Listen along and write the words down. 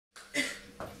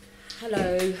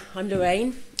Hello, I'm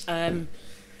Lorraine.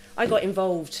 I got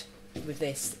involved with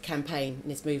this campaign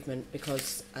and this movement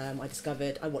because I watched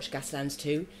Gaslands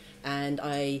 2, and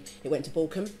it went to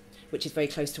Dorking, which is very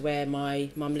close to where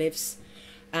my mum lives,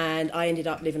 and I ended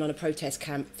up living on a protest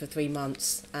camp for 3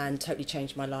 months and totally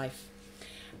changed my life.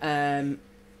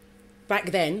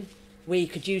 Back then, we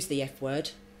could use the F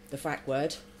word, the frack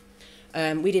word.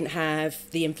 We didn't have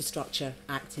the Infrastructure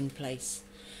Act in place.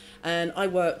 And I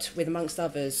worked with, amongst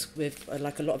others, with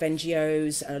like a lot of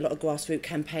NGOs and a lot of grassroots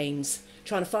campaigns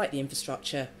trying to fight the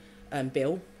infrastructure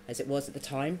bill, as it was at the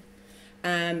time.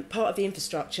 Part of the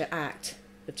Infrastructure Act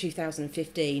of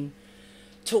 2015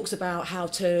 talks about how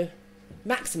to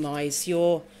maximise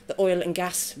the oil and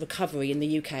gas recovery in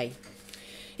the UK.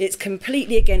 It's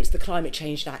completely against the Climate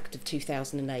Change Act of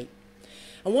 2008.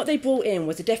 And what they brought in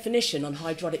was a definition on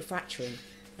hydraulic fracturing.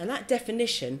 And that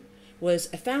definition was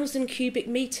 1,000 cubic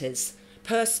metres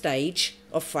per stage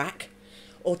of frack,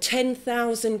 or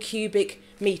 10,000 cubic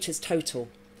metres total.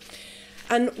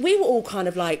 And we were all kind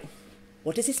of like,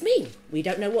 what does this mean? We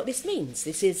don't know what this means.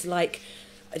 This is like,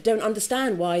 I don't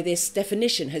understand why this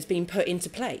definition has been put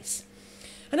into place.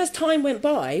 And as time went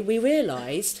by, we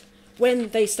realised when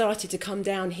they started to come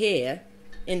down here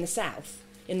in the south,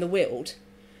 in the Weald,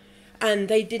 and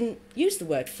they didn't use the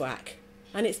word frack.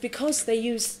 And it's because they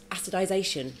use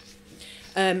acidisation.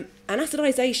 And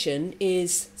acidisation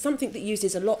is something that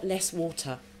uses a lot less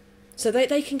water. So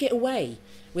they can get away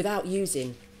without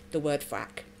using the word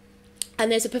frack. And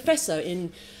there's a professor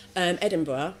in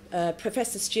Edinburgh,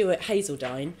 Professor Stuart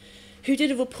Hazeldine, who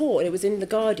did a report, it was in The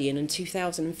Guardian in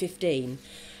 2015,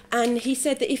 and he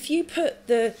said that if you put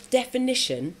the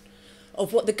definition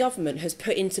of what the government has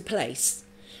put into place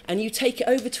and you take it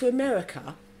over to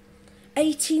America,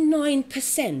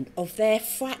 89% of their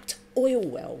fracked oil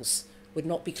wells would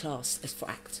not be classed as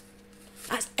fracked.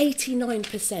 That's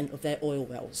 89% of their oil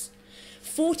wells.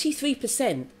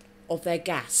 43% of their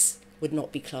gas would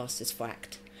not be classed as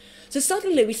fracked. So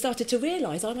suddenly we started to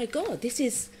realise, oh my God, this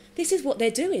is what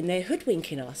they're doing. They're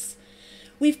hoodwinking us.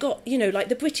 We've got, like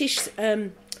the British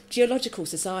Geological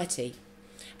Society,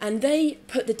 and they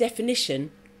put the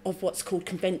definition of what's called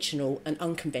conventional and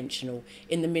unconventional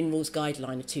in the Minerals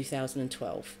Guideline of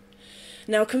 2012.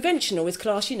 Now, conventional is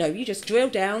class, you just drill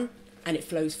down and it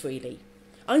flows freely.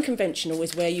 Unconventional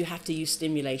is where you have to use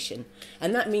stimulation,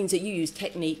 and that means that you use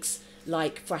techniques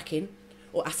like fracking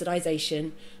or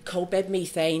acidisation, coal bed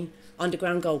methane,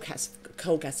 underground coal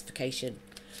gasification.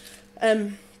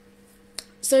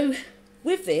 So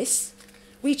with this,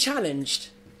 we challenged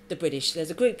the British.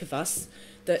 There's a group of us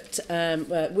that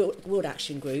Weald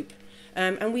Action Group,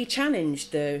 and we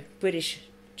challenged the British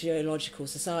Geological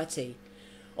Society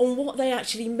on what they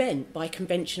actually meant by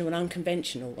conventional and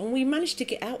unconventional, and we managed to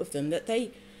get out of them that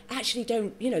they actually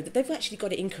don't, that they've actually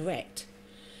got it incorrect.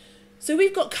 So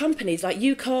we've got companies like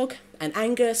UCOG and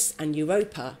Angus and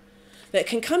Europa that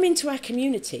can come into our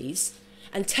communities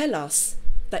and tell us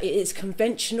that it is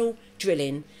conventional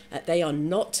drilling, that they are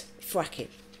not fracking.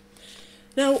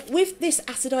 Now, with this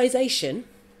acidisation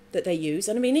that they use,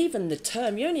 and I mean, even the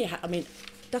term,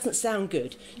 doesn't sound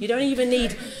good. You don't even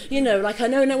need, I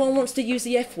know no one wants to use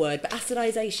the F word, but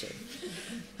acidisation.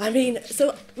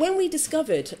 So when we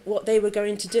discovered what they were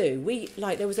going to do,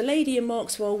 there was a lady in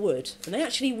Markswell Wood, and they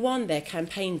actually won their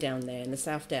campaign down there in the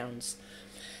South Downs.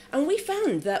 And we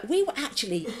found that we were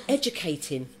actually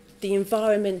educating the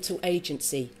environmental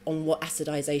agency on what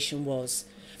acidisation was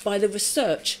by the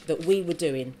research that we were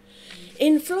doing.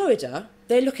 In Florida,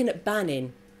 they're looking at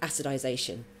banning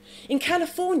acidisation. In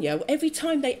California, every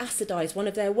time they acidise one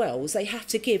of their wells, they have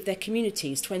to give their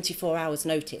communities 24 hours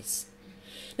notice.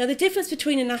 Now, the difference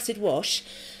between an acid wash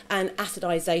and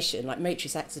acidisation, like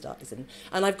matrix acidising,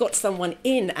 and I've got someone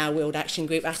in our Weald Action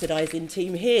Group acidising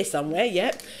team here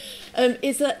somewhere,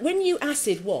 is that when you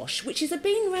acid wash, which has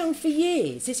been around for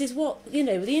years, this is what, the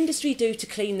industry do to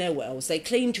clean their wells. They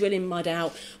clean drilling mud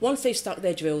out once they've stuck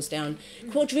their drills down.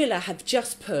 Quadrilla have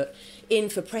just put in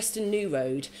for Preston New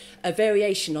Road a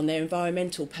variation on their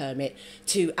environmental permit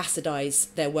to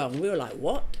acidise their well. And we were like,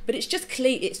 what? But it's just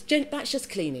clean. That's just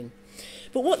cleaning.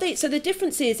 But so the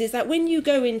difference is that when you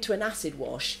go into an acid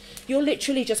wash, you're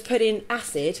literally just putting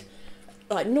acid,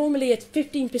 like normally a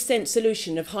 15%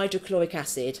 solution of hydrochloric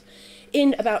acid,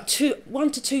 in about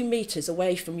 1 to 2 metres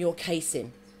away from your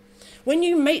casing. When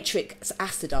you matrix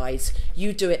acidise,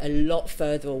 you do it a lot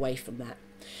further away from that.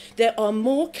 There are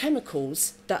more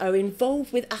chemicals that are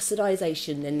involved with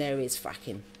acidisation than there is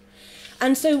fracking.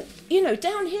 And so,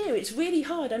 down here, it's really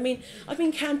hard. I've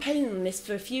been campaigning on this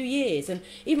for a few years, and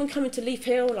even coming to Leith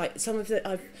Hill, like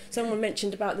someone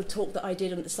mentioned about the talk that I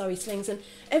did on the Surrey Slings, and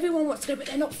everyone wants to go, but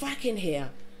they're not fracking here.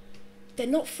 they're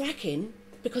not fracking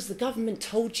because the government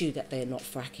told you that they're not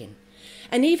fracking.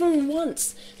 And even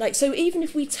once, like, so even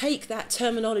if we take that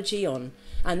terminology on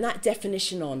and that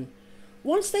definition on,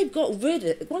 once they've got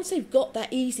that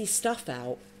easy stuff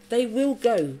out, they will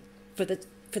go for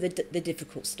the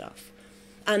difficult stuff,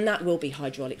 and that will be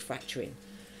hydraulic fracturing.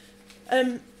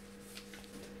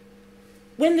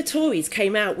 When the Tories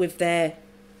came out with their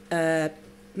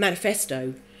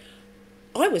manifesto,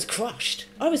 I was crushed.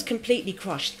 I was completely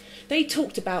crushed. They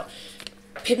talked about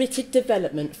permitted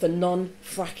development for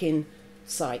non-fracking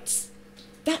sites.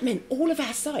 That meant all of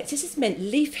our sites. This meant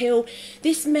Leith Hill,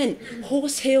 this meant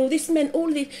Horse Hill, this meant all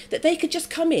of these, that they could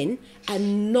just come in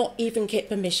and not even get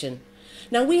permission.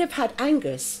 Now, we have had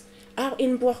Angus out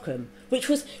in Dorking, which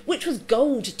was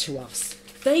gold to us.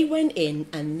 They went in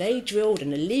and they drilled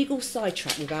an illegal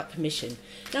sidetrack without permission.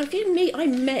 Now, if you meet, I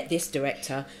met this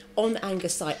director on the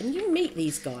Angus site, and you meet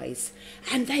these guys,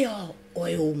 and they are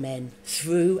oil men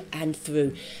through and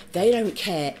through. They don't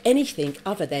care anything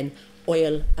other than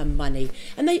oil and money.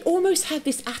 And they almost have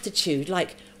this attitude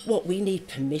like, what, we need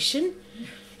permission?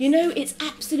 You know, it's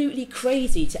absolutely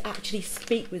crazy to actually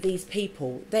speak with these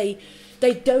people. They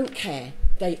don't care.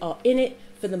 They are in it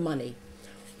for the money.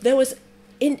 There was,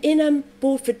 in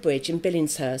Baldford Bridge in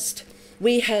Billingshurst,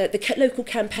 the local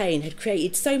campaign had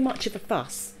created so much of a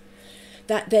fuss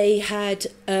that they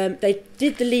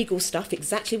did the legal stuff,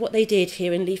 exactly what they did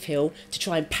here in Leith Hill, to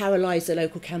try and paralyse the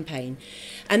local campaign.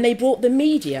 And they brought the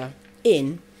media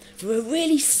in for a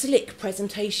really slick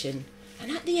presentation.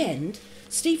 And at the end,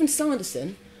 Stephen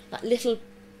Sanderson, that little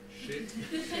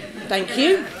thank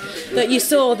you, that you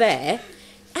saw there,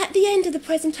 at the end of the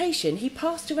presentation, he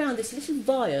passed around this little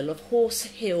vial of Horse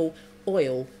Hill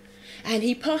oil, and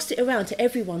he passed it around to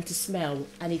everyone to smell,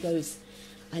 and he goes,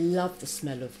 I love the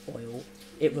smell of oil.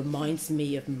 It reminds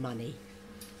me of money.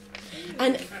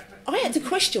 And I had to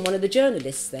question one of the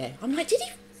journalists there. I'm like,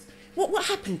 what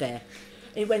happened there?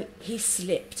 And he went, he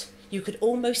slipped. You could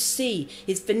almost see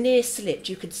his veneer slipped.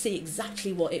 You could see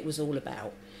exactly what it was all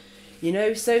about. You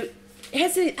know, so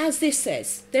as this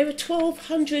says, there are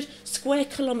 1,200 square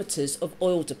kilometres of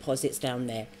oil deposits down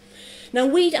there. Now,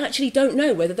 we actually don't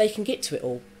know whether they can get to it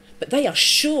all, but they are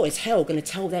sure as hell going to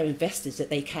tell their investors that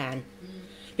they can,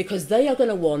 because they are going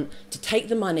to want to take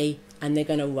the money and they're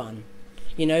going to run.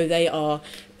 You know,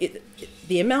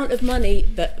 the amount of money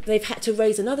that they've had to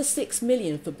raise another 6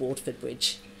 million for Baldford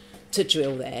Bridge to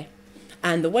drill there.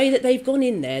 And the way that they've gone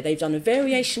in there, they've done a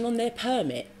variation on their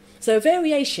permit. So a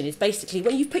variation is basically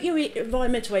when you put your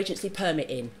environmental agency permit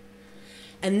in,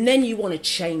 and then you want to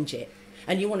change it,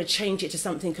 and you want to change it to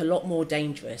something a lot more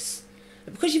dangerous.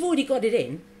 But because you've already got it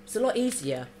in, it's a lot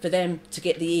easier for them to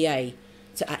get the EA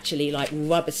to actually like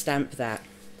rubber stamp that.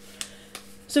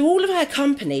 So all of our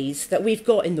companies that we've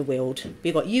got in the Weald,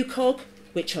 we've got UCOG,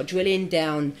 which are drilling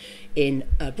down in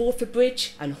Baldford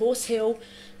Bridge and Horse Hill.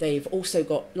 They've also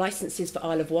got licences for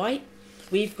Isle of Wight.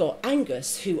 We've got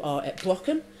Angus, who are at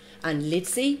Dorking and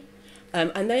Lidsey,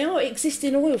 and they are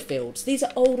existing oil fields. These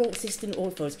are old existing oil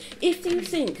fields. If you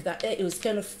think that it was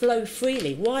going to flow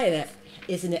freely, why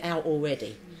isn't it out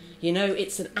already? You know,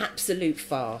 it's an absolute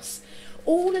farce.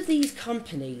 All of these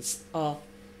companies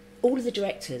all of the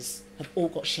directors have all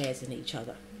got shares in each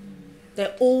other.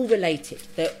 They're all related.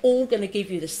 They're all going to give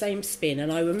you the same spin.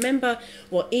 And I remember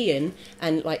what Ian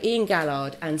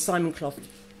Gallard and Simon Clough,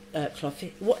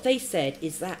 what they said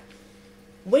is that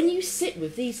when you sit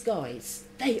with these guys,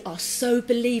 they are so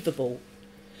believable.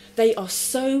 They are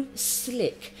so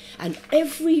slick. And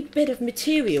every bit of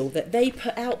material that they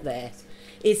put out there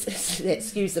is,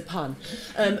 excuse the pun,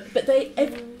 but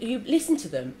you listen to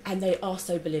them and they are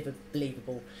so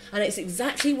believable. And it's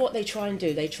exactly what they try and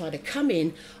do. They try to come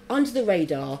in under the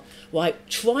radar, right,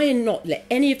 try and not let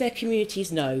any of their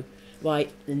communities know,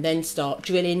 right, and then start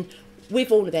drilling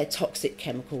with all of their toxic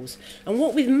chemicals. And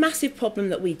what with massive problem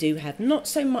that we do have, not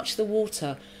so much the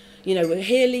water. You know, we're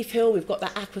here, Leith Hill, we've got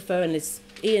that aquifer, and as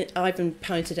Ivan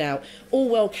pointed out, all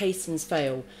well casings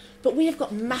fail. But we have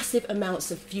got massive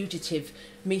amounts of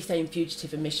methane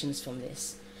fugitive emissions from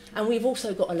this. And we've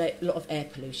also got a lot of air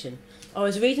pollution. I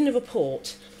was reading a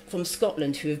report from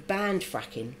Scotland who have banned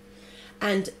fracking.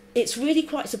 And it's really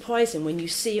quite surprising when you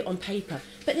see it on paper.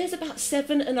 But there's about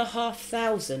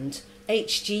 7,500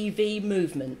 HGV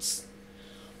movements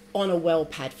on a well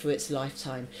pad for its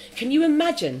lifetime. Can you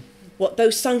imagine what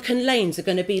those sunken lanes are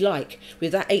going to be like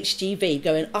with that HGV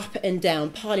going up and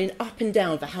down, piling up and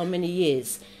down for how many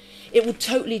years? It will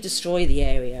totally destroy the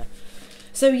area.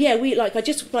 So yeah,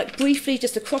 briefly,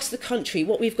 just across the country,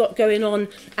 what we've got going on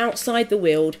outside the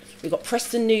Weald, we've got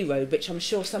Preston New Road, which I'm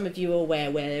sure some of you are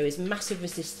aware, where there is massive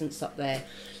resistance up there.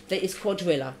 There is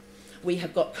Quadrilla. We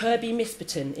have got Kirby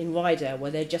Misperton in Rydale,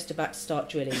 where they're just about to start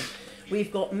drilling.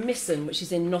 We've got Misson, which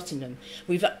is in Nottingham.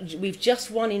 We've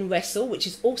just won in Wrestle, which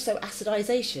is also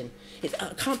acidisation.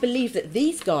 I can't believe that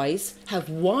these guys have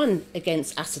won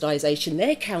against acidisation.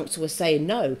 Their council was saying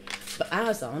no, but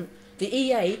ours aren't. The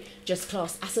EA just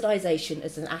classed acidisation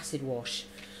as an acid wash.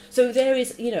 So there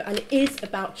is, you know, and it is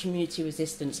about community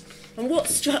resistance. And what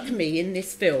struck me in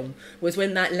this film was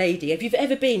when that lady, if you've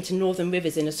ever been to Northern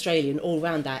Rivers in Australia and all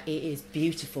around that, it is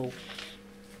beautiful.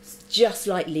 It's just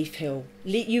like Leith Hill.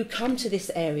 You come to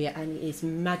this area and it is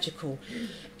magical.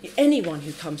 Anyone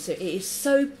who comes to it, it is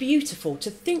so beautiful to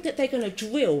think that they're going to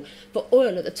drill for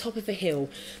oil at the top of a hill.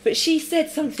 But she said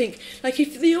something like,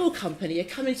 if the oil company are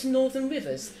coming to Northern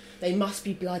Rivers, they must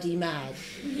be bloody mad,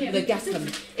 the gas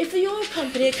company. If the oil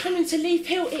company are coming to Leith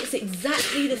Hill, it's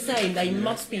exactly the same. They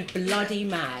must be bloody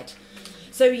mad.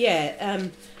 So, yeah,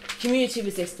 community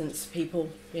resistance, people,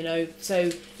 you know. So,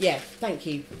 yeah, thank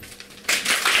you.